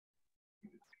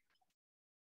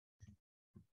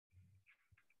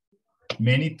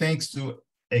Many thanks to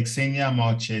Xenia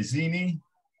Marchesini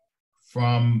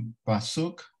from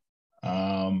PASUC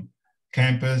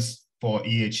campus for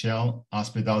EHL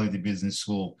Hospitality Business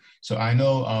School. So I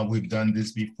know we've done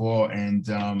this before, and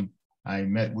I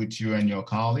met with you and your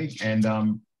colleague. And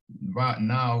right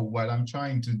now, what I'm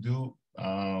trying to do,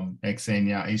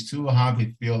 Xenia, is to have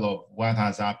a feel of what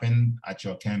has happened at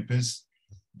your campus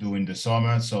during the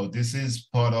summer. So this is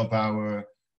part of our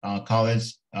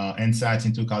college insights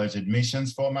into college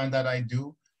admissions format that I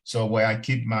do. So where I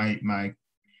keep my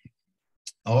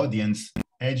audience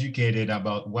educated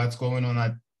about what's going on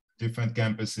at different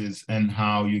campuses and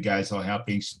how you guys are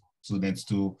helping students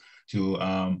to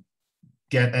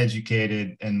get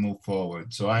educated and move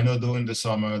forward. So I know during the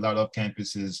summer, a lot of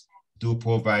campuses do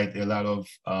provide a lot of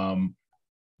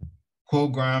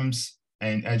programs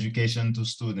and education to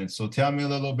students. So tell me a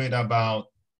little bit about,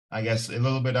 I guess, a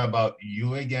little bit about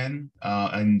you again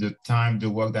and the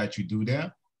work that you do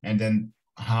there, and then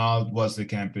how was the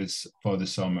campus for the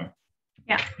summer?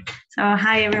 Yeah. So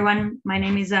hi, everyone. My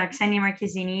name is Xenia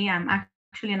Marchesini. I'm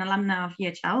actually an alumna of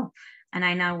EHL, and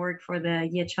I now work for the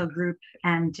EHL group.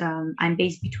 And I'm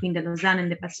based between the Lausanne and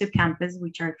the PASUC campus,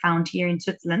 which are found here in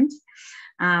Switzerland.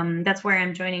 That's where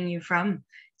I'm joining you from.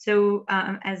 So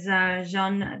as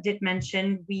Jean did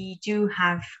mention, we do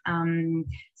have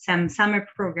some summer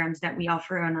programs that we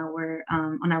offer on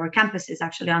our campuses,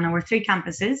 actually on our 3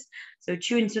 campuses. So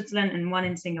 2 in Switzerland and 1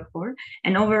 in Singapore.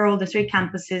 And overall, the 3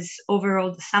 campuses,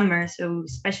 overall the summer, so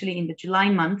especially in the July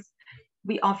month,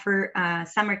 we offer a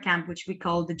summer camp, which we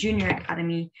call the Junior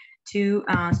Academy, to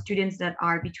students that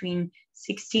are between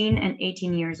 16 and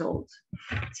 18 years old.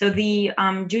 So the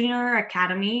Junior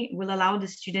Academy will allow the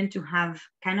student to have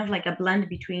kind of like a blend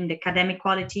between the academic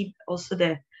quality, also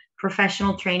the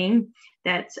professional training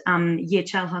that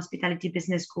EHL Hospitality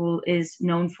Business School is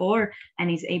known for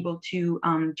and is able to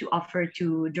offer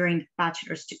during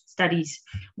bachelor studies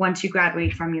once you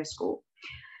graduate from your school.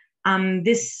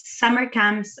 This summer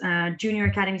camps, Junior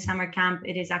Academy Summer Camp,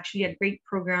 it is actually a great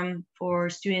program for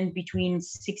students between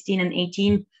 16 and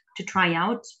 18 to try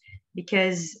out,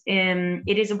 because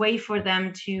it is a way for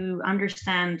them to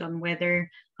understand on whether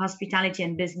hospitality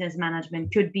and business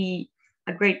management could be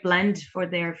a great blend for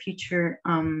their future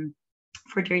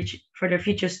for their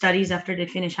future studies after they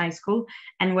finish high school,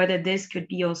 and whether this could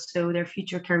be also their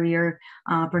future career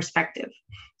perspective.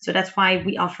 So that's why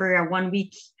we offer a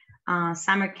 1-week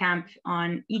summer camp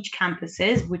on each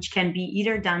campuses, which can be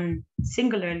either done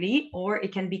singularly or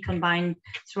it can be combined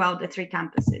throughout the 3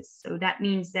 campuses. So that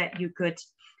means that you could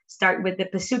start with the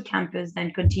PASUC campus,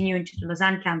 then continue into the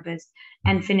Lausanne campus,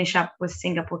 and finish up with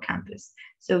Singapore campus.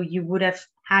 So you would have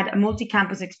had a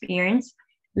multi-campus experience,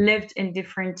 lived in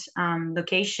different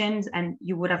locations, and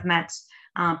you would have met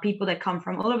people that come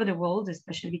from all over the world,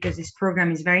 especially because this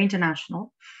program is very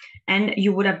international. And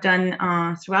you would have done,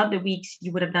 throughout the weeks,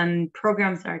 you would have done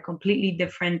programs that are completely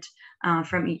different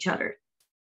from each other.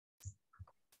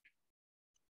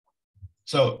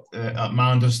 So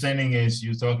my understanding is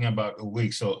you're talking about a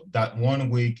week. So that 1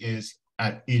 week is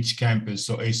at each campus.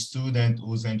 So a student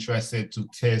who's interested to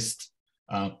test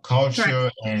culture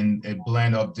Correct. And a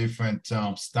blend of different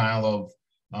style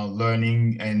of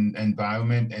learning and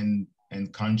environment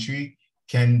and country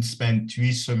can spend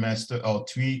 3 semesters or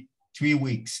three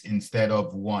weeks instead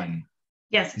of 1.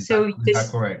 Yes. Is so that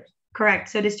correct? Correct.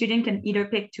 So the student can either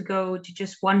pick to go to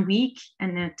just 1 week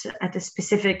and at a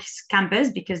specific campus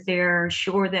because they are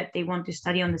sure that they want to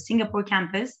study on the Singapore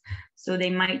campus. So they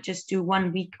might just do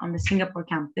 1 week on the Singapore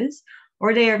campus,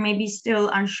 or they are maybe still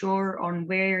unsure on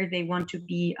where they want to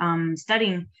be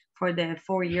studying for the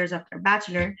 4 years of their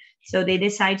bachelor. So they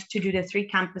decide to do the 3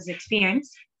 campus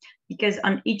experience, because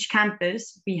on each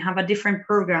campus, we have a different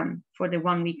program for the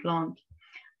 1 week long.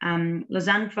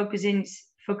 Lausanne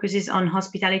focuses on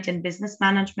hospitality and business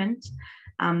management.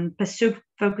 PASUC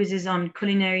focuses on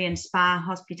culinary and spa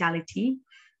hospitality.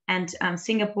 And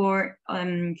Singapore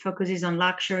focuses on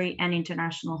luxury and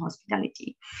international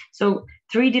hospitality. So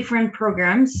 3 different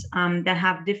programs that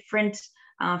have different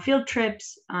field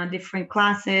trips, different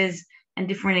classes, and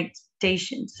different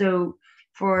expectations. So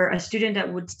for a student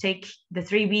that would take the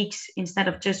 3 weeks instead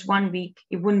of just 1 week,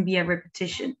 it wouldn't be a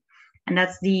repetition. And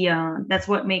that's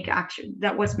what makes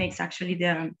actually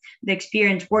the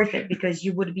experience worth it, because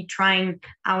you would be trying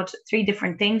out 3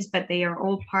 different things, but they are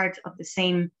all part of the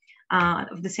same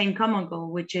common goal,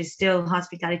 which is still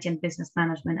hospitality and business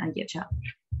management at EHL.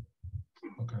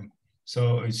 Okay,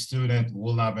 so a student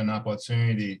will have an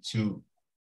opportunity to,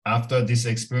 after this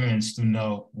experience, to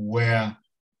know where,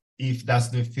 if that's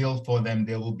the field for them,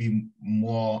 they will be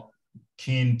more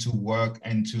keen to work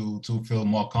and to feel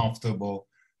more comfortable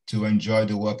to enjoy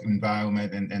the work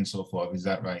environment and so forth. Is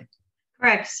that right?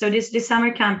 Correct. So this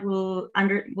summer camp will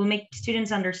make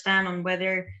students understand on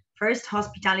whether first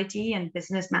hospitality and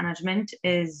business management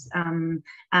is an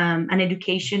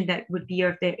education that would be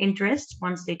of their interest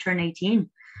once they turn 18.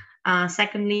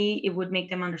 Secondly, it would make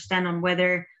them understand on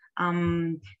whether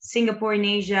Singapore in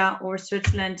Asia or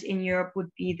Switzerland in Europe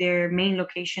would be their main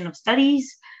location of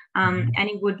studies. And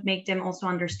it would make them also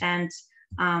understand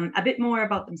a bit more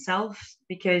about themselves,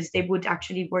 because they would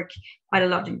actually work quite a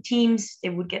lot in teams. They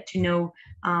would get to know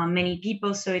many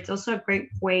people. So it's also a great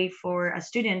way for a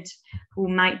student who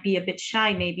might be a bit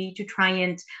shy maybe to try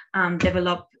and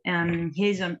develop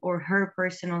his or her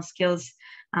personal skills,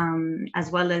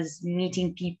 as well as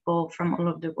meeting people from all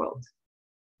over the world.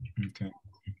 Okay.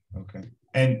 Okay.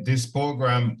 And this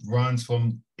program runs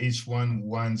from each one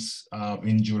once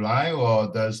in July,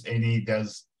 or does any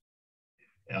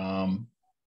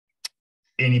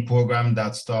program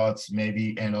that starts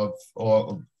maybe end of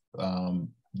or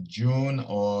June,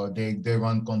 or they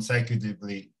run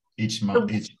consecutively each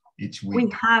month, each week? We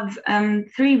have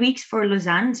 3 weeks for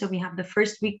Lausanne. So we have the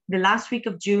first week, the last week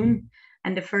of June,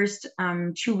 and the first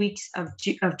 2 weeks of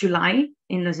July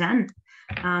in Lausanne.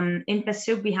 In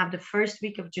PASUK, we have the first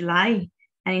week of July,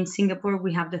 and in Singapore,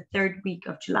 we have the third week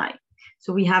of July.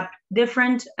 So we have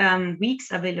different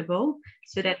weeks available,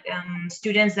 so that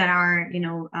students that are,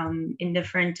 in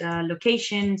different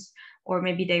locations, or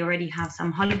maybe they already have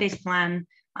some holidays planned,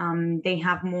 they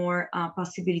have more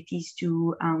possibilities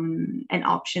to and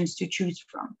options to choose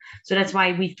from. So that's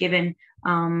why we've given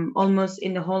almost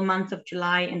in the whole month of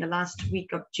July and the last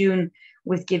week of June,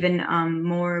 we've given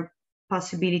more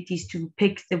possibilities to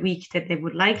pick the week that they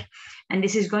would like. And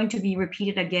this is going to be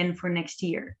repeated again for next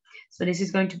year. So this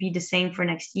is going to be the same for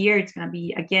next year. It's going to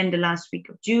be again the last week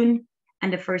of June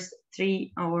and the first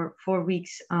 3 or 4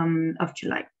 weeks of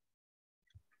July.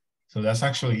 So that's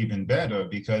actually even better,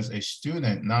 because a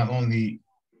student, not only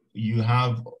you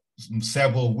have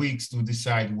several weeks to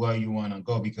decide where you want to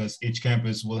go, because each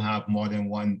campus will have more than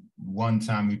one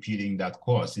time repeating that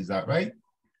course. Is that right?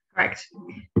 Correct.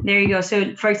 There you go.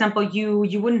 So for example, you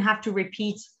wouldn't have to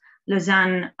repeat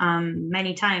Lausanne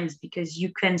many times, because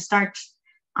you can start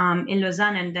in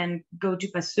Lausanne and then go to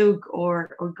PASUK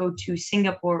or go to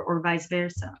Singapore or vice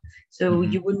versa. So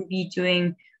you wouldn't be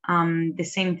doing the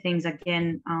same things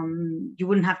again. You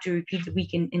wouldn't have to repeat the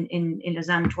week in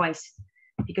Lausanne twice,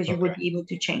 because you would be able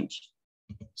to change.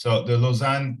 So the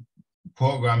Lausanne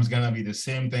program is going to be the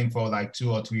same thing for like 2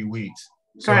 or 3 weeks.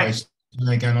 Correct. So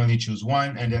they can only choose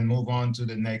one and then move on to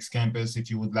the next campus if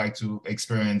you would like to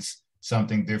experience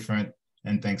something different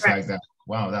and things like that.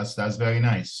 Wow, that's very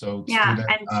nice. So yeah,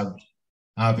 students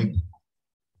have it.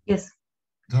 Yes.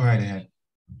 Go right ahead.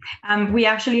 We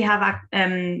actually have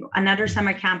another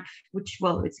summer camp, which,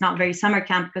 well, it's not very summer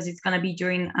camp because it's going to be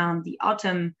during the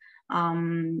autumn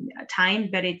time,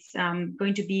 but it's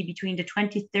going to be between the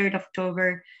 23rd of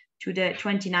October to the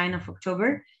 29th of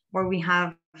October, where we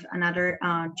have another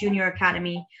junior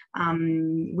academy.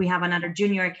 We have another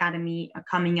junior academy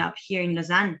coming up here in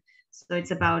Lausanne. So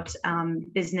it's about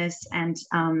business and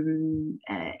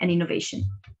innovation.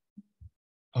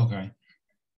 Okay.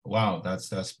 Wow,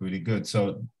 that's pretty good.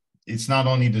 So it's not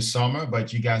only the summer,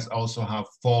 but you guys also have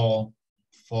fall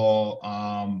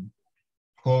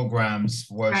programs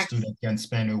where students can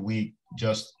spend a week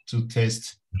just to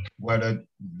test whether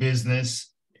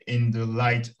business in the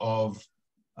light of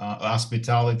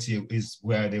hospitality is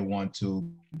where they want to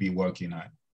be working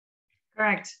at.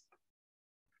 Correct.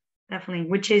 Definitely,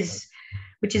 which is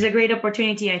a great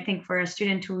opportunity, I think, for a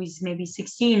student who is maybe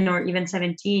 16 or even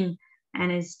 17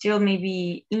 and is still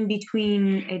maybe in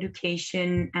between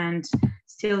education and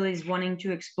still is wanting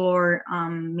to explore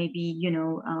maybe,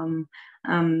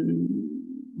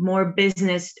 more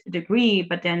business degree,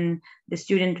 but then the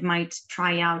student might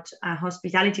try out a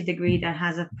hospitality degree that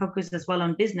has a focus as well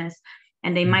on business,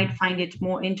 and they might find it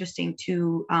more interesting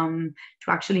to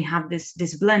actually have this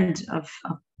blend of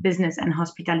business and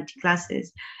hospitality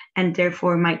classes, and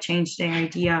therefore might change their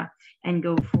idea and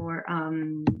go for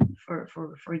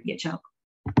EHL.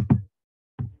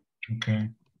 Okay.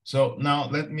 So now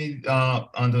let me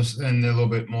understand a little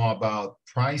bit more about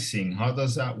pricing. How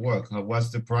does that work? What's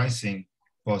the pricing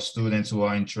for students who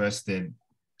are interested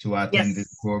to attend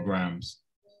these programs?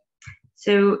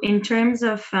 So in terms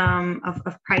of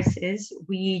prices,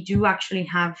 we do actually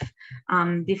have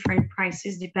different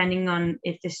prices depending on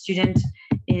if the student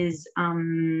is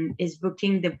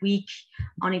booking the week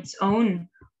on its own,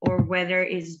 or whether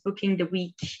is booking the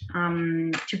week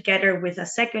together with a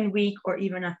second week or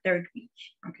even a third week.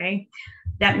 Okay,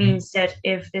 that means that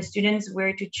if the students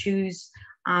were to choose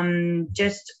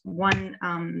just one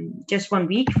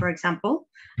week, for example,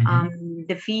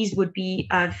 the fees would be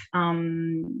of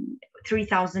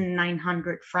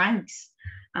 3,900 francs.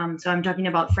 So I'm talking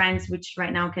about francs, which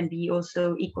right now can be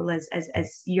also equal as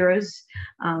euros.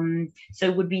 So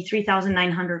it would be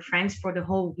 3,900 francs for the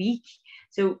whole week.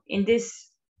 So in this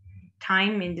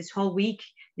time, in this whole week,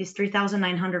 this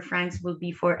 3,900 francs will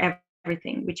be for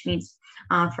everything, which means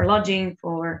for lodging,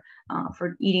 for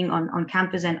eating on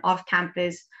campus and off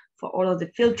campus, for all of the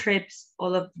field trips,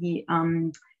 all of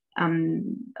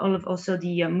also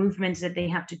the movements that they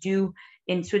have to do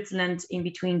in Switzerland in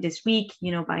between this week,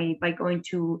 by going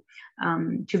to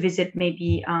visit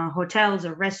maybe hotels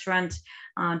or restaurants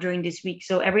during this week.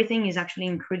 So everything is actually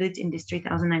included in this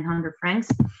 3,900 francs.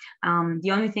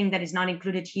 The only thing that is not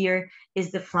included here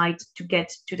is the flight to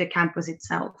get to the campus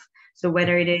itself. So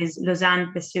whether it is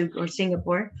Lausanne, Pessuc, or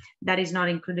Singapore, that is not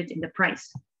included in the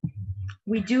price.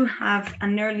 We do have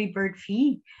an early bird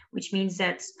fee, which means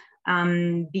that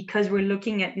because we're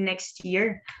looking at next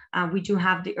year, we do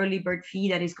have the early bird fee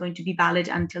that is going to be valid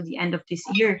until the end of this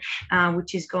year,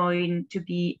 which is going to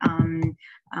be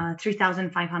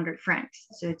 3,500 francs.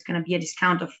 So it's going to be a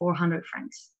discount of 400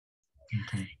 francs.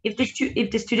 Okay. If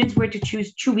the students were to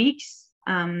choose 2 weeks,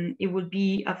 it would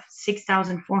be of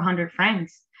 6,400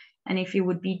 francs. And if it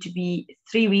would be to be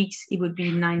 3 weeks, it would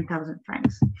be 9,000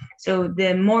 francs. So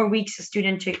the more weeks a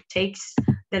student takes,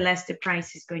 the less the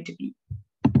price is going to be.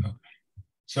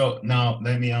 So now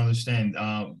let me understand,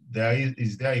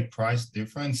 is there a price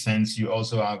difference since you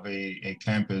also have a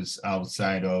campus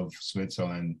outside of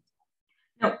Switzerland?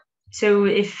 No. So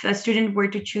if a student were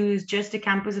to choose just the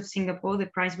campus of Singapore, the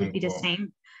price would be the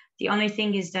same. The only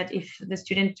thing is that if the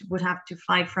student would have to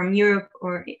fly from Europe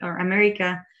or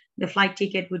America, the flight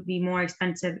ticket would be more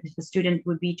expensive if the student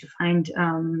would be to find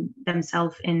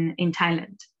themselves in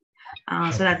Thailand.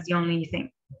 So that's the only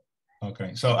thing.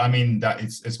 Okay, so I mean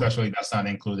that's not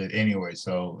included anyway,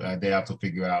 so they have to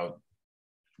figure out.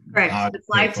 Correct. The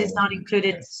flight is not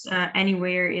included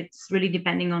anywhere. It's really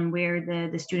depending on where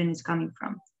the student is coming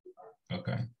from.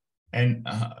 Okay, and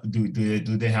do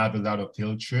they have a lot of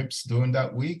field trips during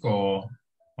that week, or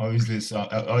is this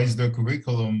or is the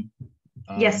curriculum?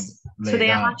 Yes, so they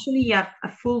have actually a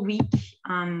full week.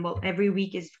 Well, every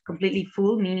week is completely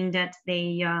full, meaning that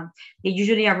they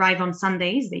usually arrive on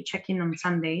Sundays. They check in on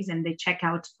Sundays and they check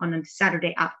out on a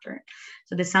Saturday after.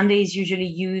 So the Sunday is usually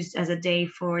used as a day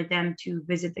for them to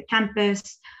visit the campus,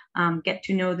 get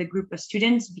to know the group of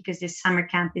students, because this summer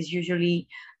camp is usually,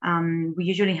 we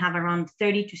usually have around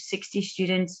 30 to 60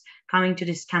 students coming to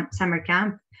this summer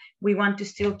camp. We want to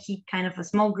still keep kind of a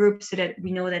small group so that we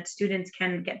know that students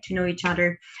can get to know each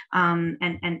other and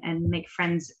make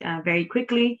friends very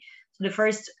quickly. So the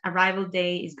first arrival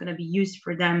day is going to be used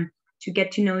for them to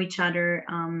get to know each other,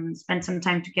 spend some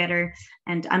time together,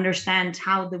 and understand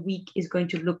how the week is going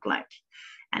to look like.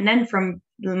 And then from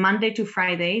Monday to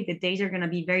Friday, the days are going to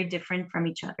be very different from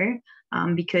each other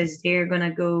because they're going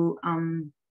to go.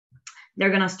 They're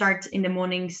going to start in the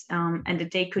mornings, and the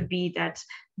day could be that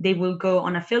they will go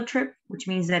on a field trip, which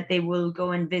means that they will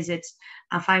go and visit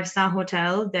a 5-star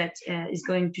hotel that is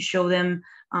going to show them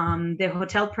the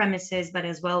hotel premises, but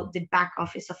as well the back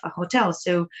office of a hotel.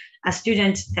 So a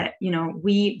student that,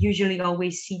 we usually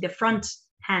always see the front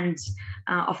hand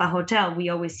of a hotel. We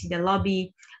always see the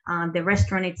lobby, the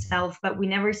restaurant itself, but we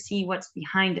never see what's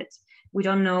behind it. We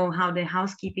don't know how the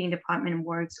housekeeping department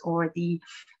works, or the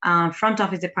front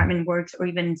office department works, or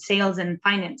even sales and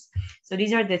finance. So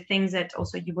these are the things that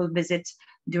also you will visit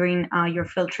during your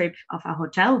field trip of a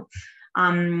hotel.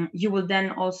 You will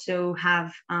then also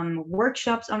have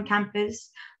workshops on campus.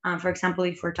 For example,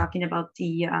 if we're talking about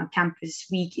the campus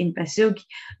week in Pessuc,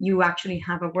 you actually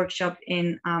have a workshop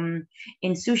in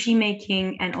sushi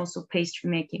making and also pastry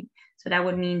making. So that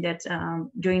would mean that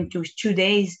during 2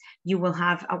 days, you will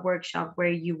have a workshop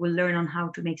where you will learn on how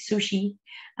to make sushi,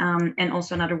 and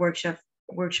also another workshop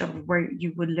where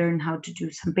you would learn how to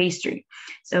do some pastry.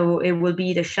 So it will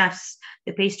be the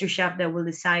pastry chef that will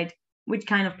decide which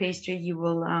kind of pastry you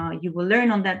will learn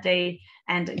on that day,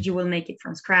 and you will make it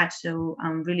from scratch. So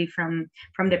really from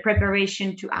the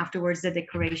preparation to afterwards the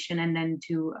decoration, and then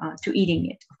to eating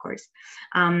it, of course.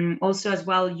 Also as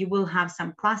well, you will have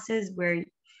some classes where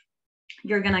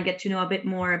you're going to get to know a bit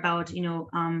more about,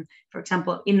 for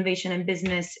example, innovation in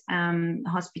business,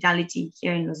 hospitality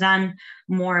here in Lausanne,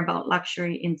 more about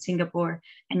luxury in Singapore,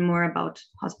 and more about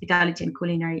hospitality and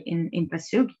culinary in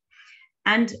Pessuc.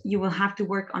 And you will have to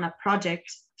work on a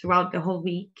project throughout the whole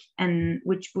week, and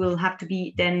which will have to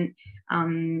be then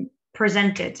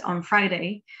presented on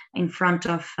Friday in front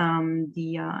of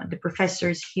the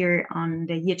professors here on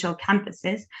the EHL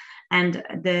campuses. and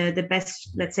the best,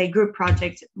 let's say, group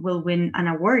project will win an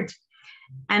award.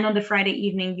 And on the Friday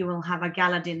evening, you will have a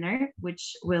gala dinner,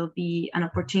 which will be an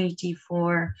opportunity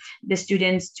for the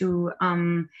students to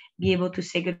be able to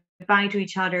say goodbye to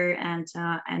each other and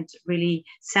really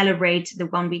celebrate the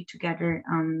 1 week together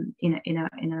in a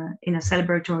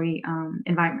celebratory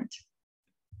environment.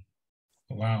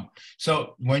 Wow.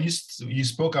 So when you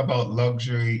spoke about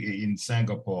luxury in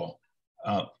Singapore,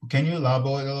 can you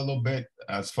elaborate a little bit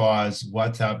as far as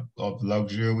what type of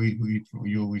luxury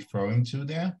you're referring to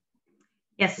there?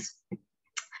 Yes.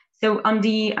 So on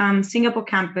the Singapore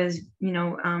campus,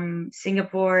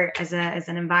 Singapore as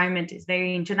an environment is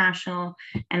very international,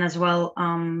 and as well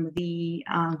the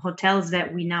hotels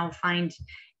that we now find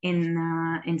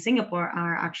in Singapore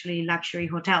are actually luxury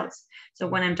hotels. So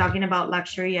when I'm talking about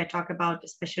luxury, I talk about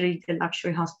especially the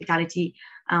luxury hospitality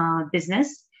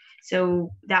business.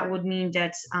 So that would mean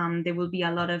that there will be a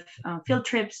lot of field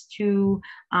trips to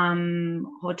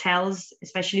hotels,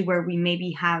 especially where we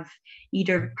maybe have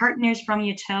either partners from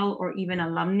EHL or even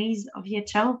alumni of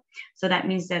EHL. So that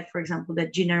means that, for example,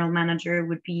 the general manager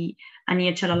would be an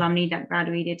EHL alumni that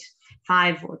graduated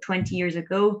 5 or 20 years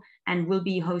ago and will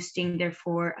be hosting,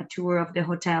 therefore, a tour of the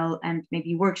hotel and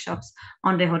maybe workshops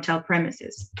on the hotel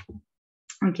premises.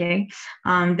 Okay,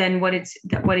 then what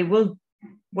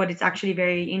is actually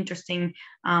very interesting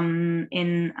at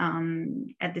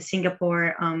the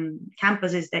Singapore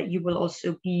campus is that you will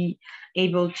also be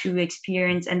able to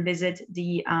experience and visit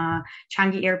the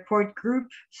Changi Airport group.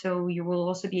 So you will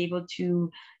also be able to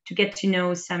get to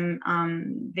know some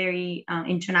very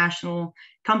international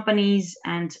companies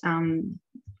and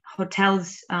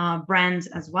hotels brands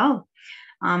as well.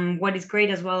 What is great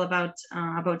as well about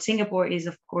Singapore is,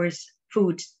 of course,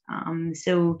 food.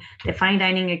 So the fine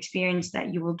dining experience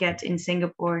that you will get in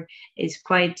Singapore is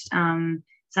quite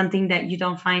something that you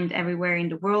don't find everywhere in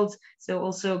the world. So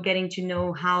also getting to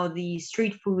know how the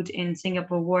street food in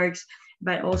Singapore works,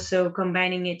 but also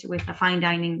combining it with a fine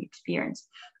dining experience.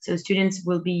 So students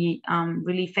will be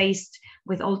really faced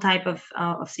with all type of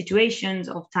situations,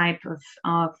 of type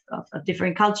of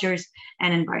different cultures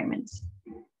and environments.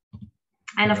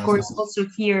 And of course, also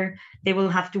here, they will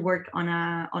have to work on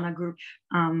a group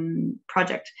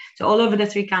project. So all over the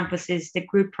 3 campuses, the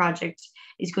group project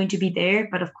is going to be there,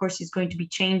 but of course, it's going to be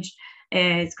changed.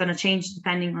 It's going to change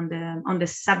depending on the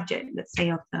subject, let's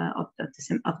say, of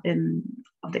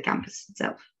the campus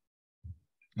itself.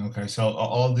 Okay, so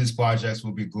all these projects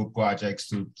will be group projects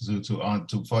for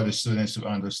the students to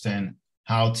understand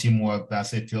how teamwork.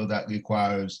 That's a field that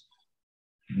requires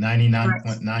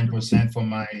 99.9% from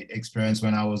my experience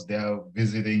when I was there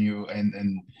visiting you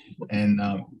and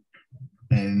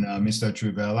Mr.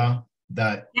 Trivella,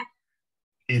 that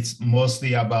it's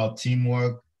mostly about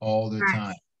teamwork all the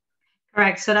time.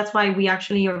 Correct. So that's why we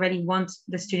actually already want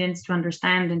the students to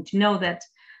understand and to know that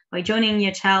by joining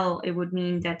EHL, it would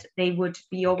mean that they would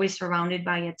be always surrounded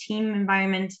by a team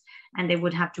environment, and they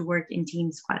would have to work in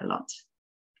teams quite a lot.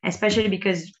 Especially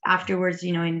because afterwards,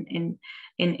 in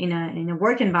a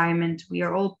work environment, we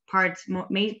are all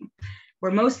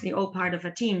we're mostly all part of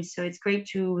a team. So it's great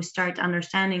to start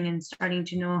understanding and starting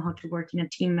to know how to work in a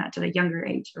team at a younger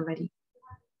age already.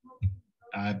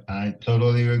 I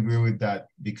totally agree with that,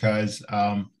 because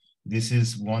this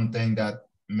is one thing that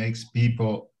makes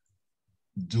people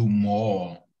do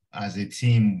more as a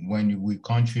team when we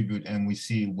contribute and we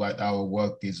see what our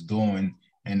work is doing,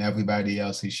 and everybody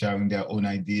else is sharing their own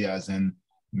ideas, and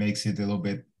makes it a little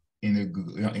bit in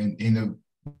a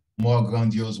more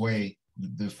grandiose way,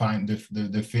 the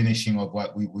finishing of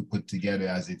what we put together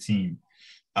as a team.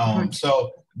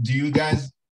 So do you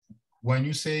guys, when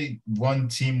you say one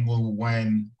team will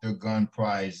win the grand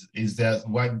prize, is that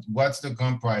what's the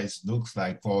grand prize looks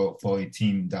like for a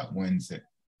team that wins it?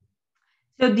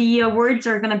 So the awards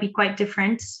are going to be quite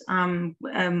different. I'm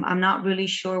not really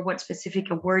sure what specific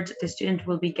awards the student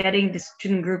will be getting, the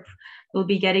student group will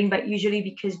be getting, but usually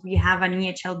because we have an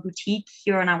EHL boutique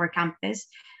here on our campus,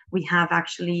 we have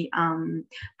actually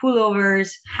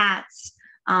pullovers, hats,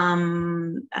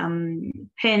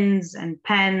 pins and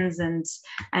pens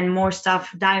and more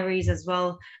stuff, diaries as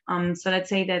well. So let's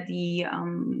say that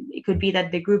it could be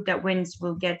that the group that wins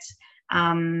will get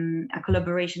a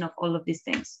collaboration of all of these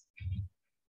things.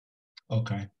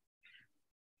 Okay.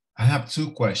 I have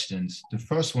 2 questions. The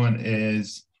first one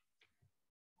is,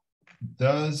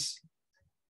 does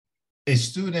a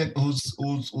student who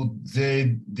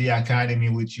did the academy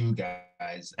with you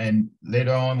guys and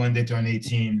later on when they turn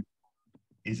 18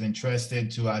 is interested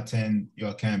to attend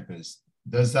your campus,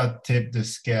 does that tip the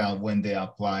scale when they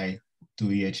apply to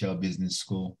EHL Business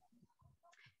School?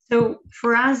 So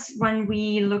for us, when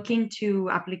we look into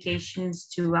applications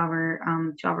to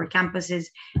our campuses,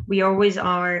 we always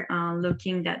are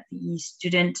looking that the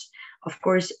student, of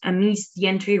course, meets the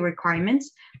entry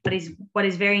requirements. But what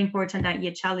is very important at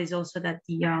EHL is also that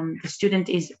the student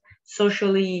is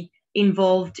socially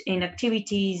involved in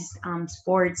activities,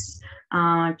 sports,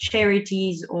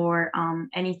 charities, or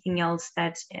anything else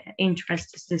that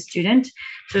interests the student.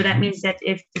 So that means that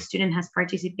if the student has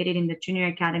participated in the junior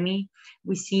academy,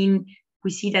 we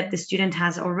see that the student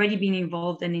has already been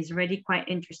involved and is already quite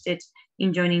interested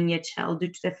in joining EHL due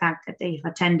to the fact that they've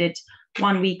attended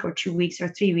 1 week or 2 weeks or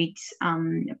 3 weeks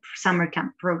summer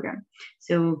camp program.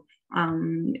 So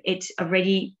it's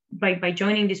already, by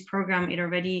joining this program,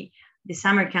 the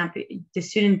summer camp, the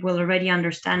student will already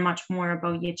understand much more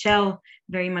about EHL,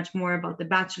 very much more about the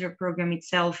bachelor program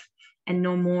itself, and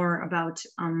know more about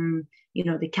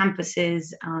the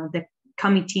campuses, the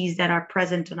committees that are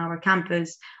present on our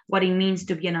campus, what it means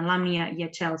to be an alumni at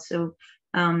EHL. So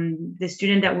the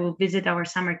student that will visit our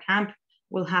summer camp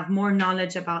will have more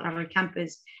knowledge about our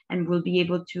campus and will be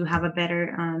able to have a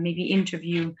better maybe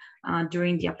interview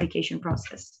during the application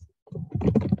process.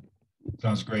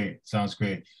 Sounds great. Sounds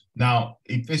great. Now,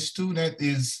 if a student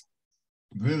is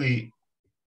really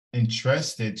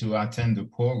interested to attend the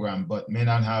program, but may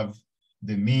not have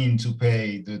the means to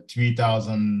pay the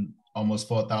 $3,000, almost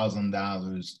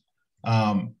 $4,000,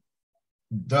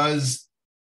 does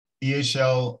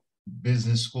EHL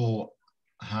Business School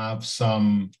have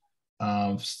some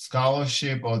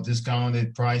scholarship or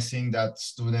discounted pricing that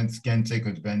students can take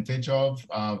advantage of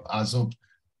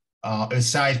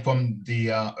aside from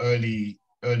the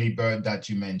early bird that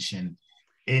you mentioned?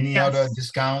 Any Yes. other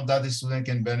discount that the student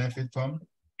can benefit from?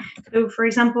 So, for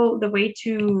example, the way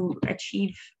to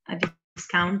achieve a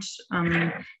discount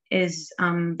is,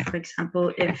 for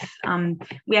example, if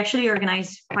we actually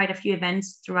organize quite a few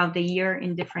events throughout the year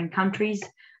in different countries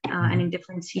and in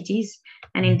different cities,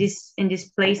 and in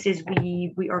these places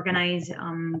we organize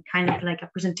kind of like a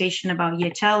presentation about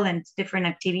EHL and different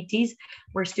activities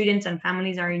where students and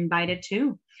families are invited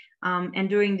to. And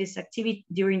during this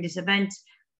event,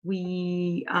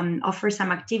 we offer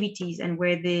some activities, and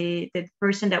where the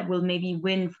person that will maybe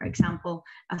win, for example,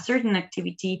 a certain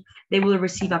activity, they will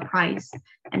receive a prize.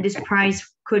 And this prize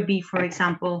could be, for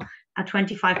example, a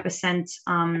 25%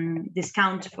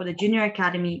 discount for the junior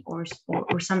academy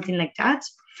or something like that.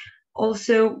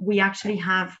 Also, we actually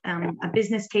have a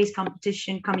business case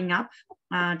competition coming up.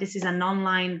 This is an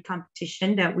online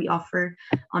competition that we offer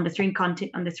on the three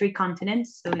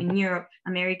continents, so in Europe,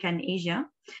 America, and Asia.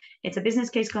 It's a business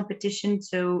case competition,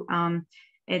 so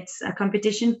it's a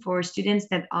competition for students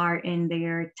that are in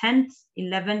their 10th,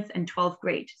 11th, and 12th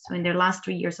grade, so in their last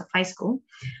 3 years of high school.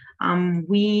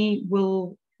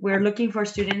 We're looking for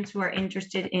students who are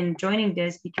interested in joining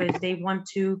this because they want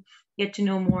to get to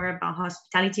know more about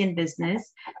hospitality and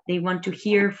business. They want to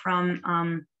hear from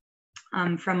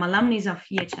alumni of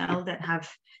EHL that have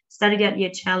studied at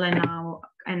EHL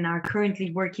and are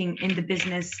currently working in the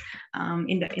business,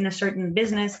 in a certain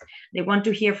business. They want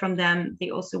to hear from them. They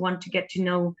also want to get to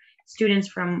know students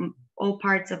from all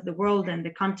parts of the world and the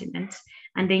continent,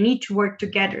 and they need to work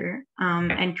together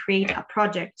and create a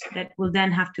project that will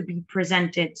then have to be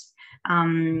presented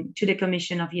to the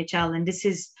commission of EHL. And this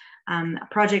is a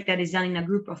project that is done in a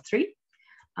group of 3.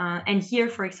 And here,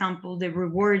 for example, the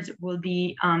rewards will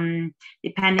be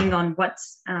depending on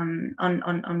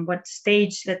on what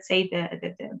stage, let's say,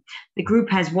 the group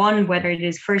has won, whether it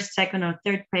is first, second, or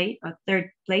third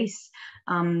place.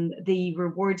 The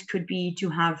rewards could be to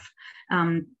have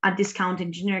a discount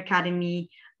in junior academy,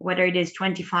 whether it is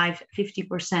 25,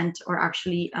 50%, or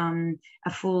actually a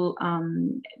full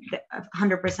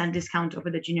 100% discount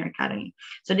over the junior academy.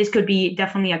 So this could be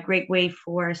definitely a great way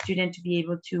for a student to be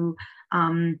able to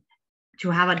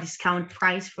have a discount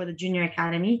price for the junior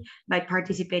academy by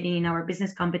participating in our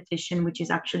business competition, which is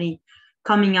actually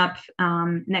coming up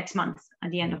next month,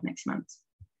 at the end of next month.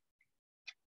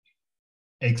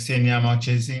 Xenia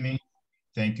Marchesini,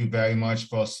 thank you very much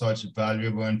for such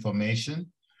valuable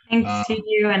information. Thanks to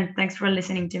you, and thanks for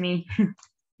listening to me.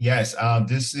 Yes,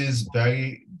 this is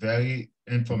very, very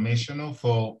informational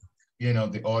for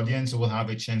the audience who will have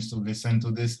a chance to listen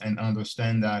to this and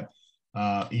understand that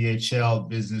EHL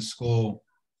Business School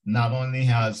not only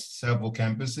has several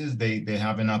campuses, they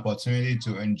have an opportunity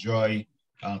to enjoy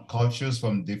cultures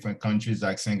from different countries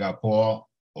like Singapore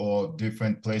or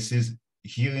different places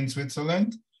here in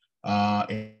Switzerland,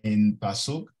 in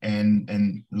PASUK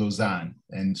and Lausanne,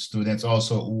 and students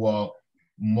also who are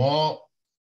more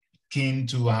keen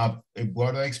to have a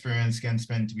broader experience can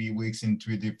spend 3 weeks in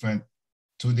two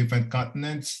different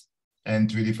continents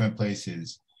and 3 different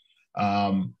places.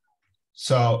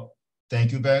 So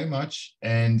thank you very much.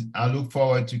 And I look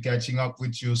forward to catching up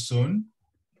with you soon.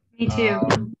 Me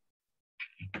too.